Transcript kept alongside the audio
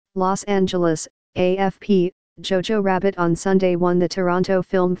Los Angeles, AFP, Jojo Rabbit on Sunday won the Toronto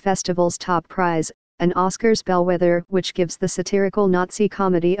Film Festival's top prize, an Oscars bellwether which gives the satirical Nazi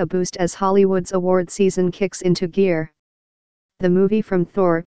comedy a boost as Hollywood's award season kicks into gear. The movie from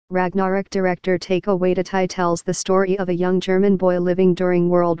Thor, Ragnarok director Taika Waititi tells the story of a young German boy living during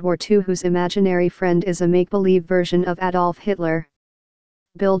World War II whose imaginary friend is a make-believe version of Adolf Hitler.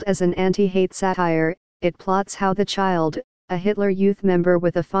 Billed as an anti-hate satire, it plots how the child, a Hitler Youth member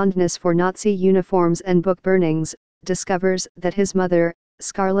with a fondness for Nazi uniforms and book burnings, discovers that his mother,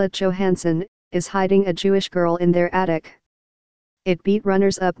 Scarlett Johansson, is hiding a Jewish girl in their attic. It beat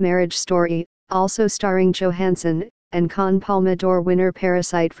runners-up Marriage Story, also starring Johansson, and Cannes Palme d'Or winner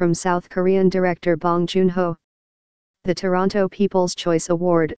Parasite from South Korean director Bong Joon-ho. The Toronto People's Choice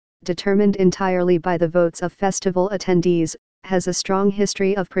Award, determined entirely by the votes of festival attendees, has a strong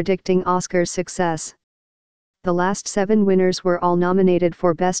history of predicting Oscar success. The last 7 winners were all nominated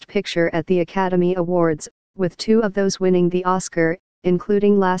for Best Picture at the Academy Awards, with 2 of those winning the Oscar,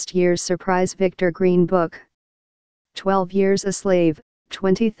 including last year's surprise victor Green Book. 12 Years a Slave,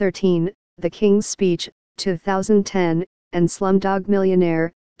 2013, The King's Speech, 2010, and Slumdog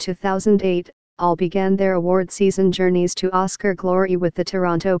Millionaire, 2008, all began their award season journeys to Oscar glory with the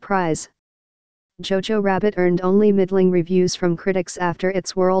Toronto Prize. Jojo Rabbit earned only middling reviews from critics after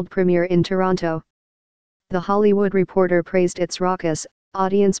its world premiere in Toronto. The Hollywood Reporter praised its raucous,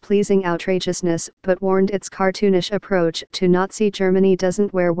 audience-pleasing outrageousness but warned its cartoonish approach to Nazi Germany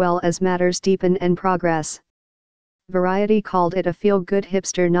doesn't wear well as matters deepen and progress. Variety called it a feel-good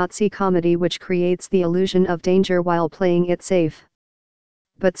hipster Nazi comedy which creates the illusion of danger while playing it safe.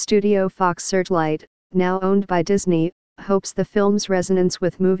 But Studio Fox Searchlight, now owned by Disney, hopes the film's resonance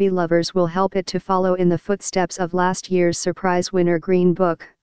with movie lovers will help it to follow in the footsteps of last year's surprise winner Green Book.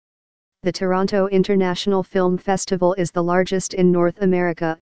 The Toronto International Film Festival is the largest in North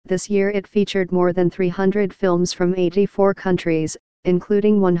America. This year it featured more than 300 films from 84 countries,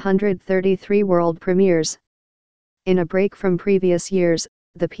 including 133 world premieres. In a break from previous years,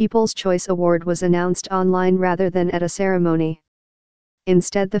 the People's Choice Award was announced online rather than at a ceremony.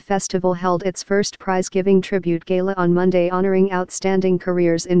 Instead, the festival held its first prize-giving tribute gala on Monday honoring outstanding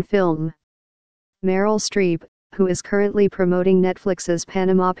careers in film. Meryl Streep, who is currently promoting Netflix's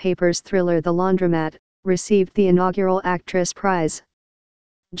Panama Papers thriller The Laundromat, received the inaugural Actress Prize.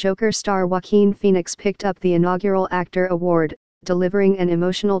 Joker star Joaquin Phoenix picked up the inaugural Actor Award, delivering an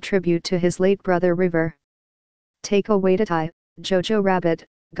emotional tribute to his late brother River. Taika Waititi, Jojo Rabbit,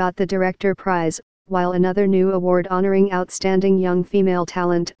 got the Director Prize, while another new award honoring outstanding young female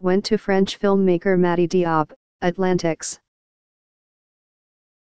talent went to French filmmaker Mati Diop, Atlantics.